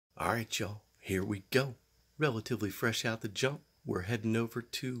Alright, y'all, here we go. Relatively fresh out the jump. We're heading over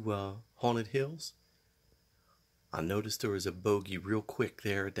to Haunted Hills. I noticed there was a bogey real quick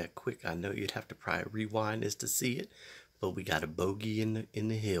there. That quick, I know you'd have to probably rewind this to see it. But we got a bogey in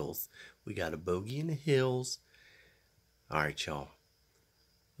the hills. We got a bogey in the hills. Alright, y'all.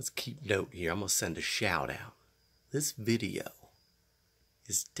 Let's keep note here. I'm going to send a shout out. This video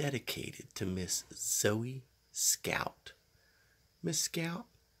is dedicated to Miss Zoe Scout. Miss Scout,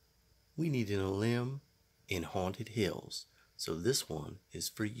 we need an limb in Haunted Hills, so this one is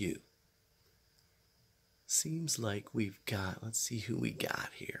for you. Seems like we've got, let's see who we got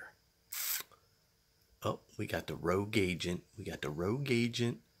here. Oh, we got the rogue agent. We got the rogue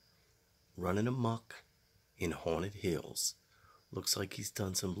agent running amok in Haunted Hills. Looks like he's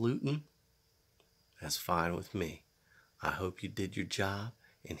done some looting. That's fine with me. I hope you did your job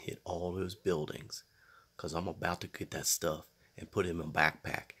and hit all those buildings, because I'm about to get that stuff and put it in my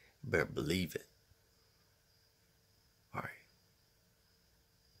backpack. You better believe it. Alright.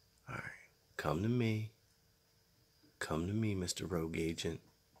 Alright. Come to me. Come to me, Mr. Rogue Agent.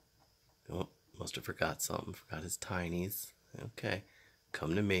 Oh, must have forgot something. Forgot his tinies. Okay.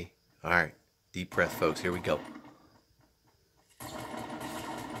 Come to me. Alright. Deep breath, folks. Here we go.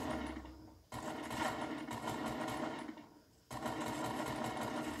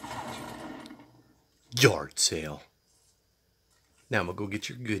 Yard sale. Now I'm gonna go get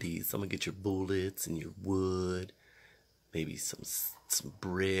your goodies. I'm gonna get your bullets and your wood, maybe some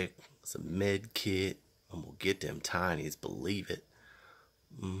brick, some med kit. I'm gonna get them tinies, believe it.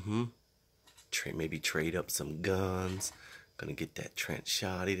 Maybe trade up some guns. Gonna get that trench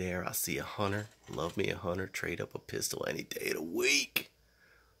shotty there. I see a hunter. Love me a hunter. Trade up a pistol any day of the week.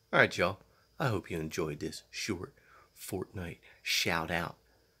 Alright, y'all. I hope you enjoyed this short Fortnite shout out.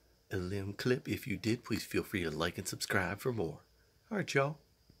 A limb clip. If you did, please feel free to like and subscribe for more. Alright, y'all.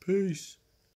 Peace.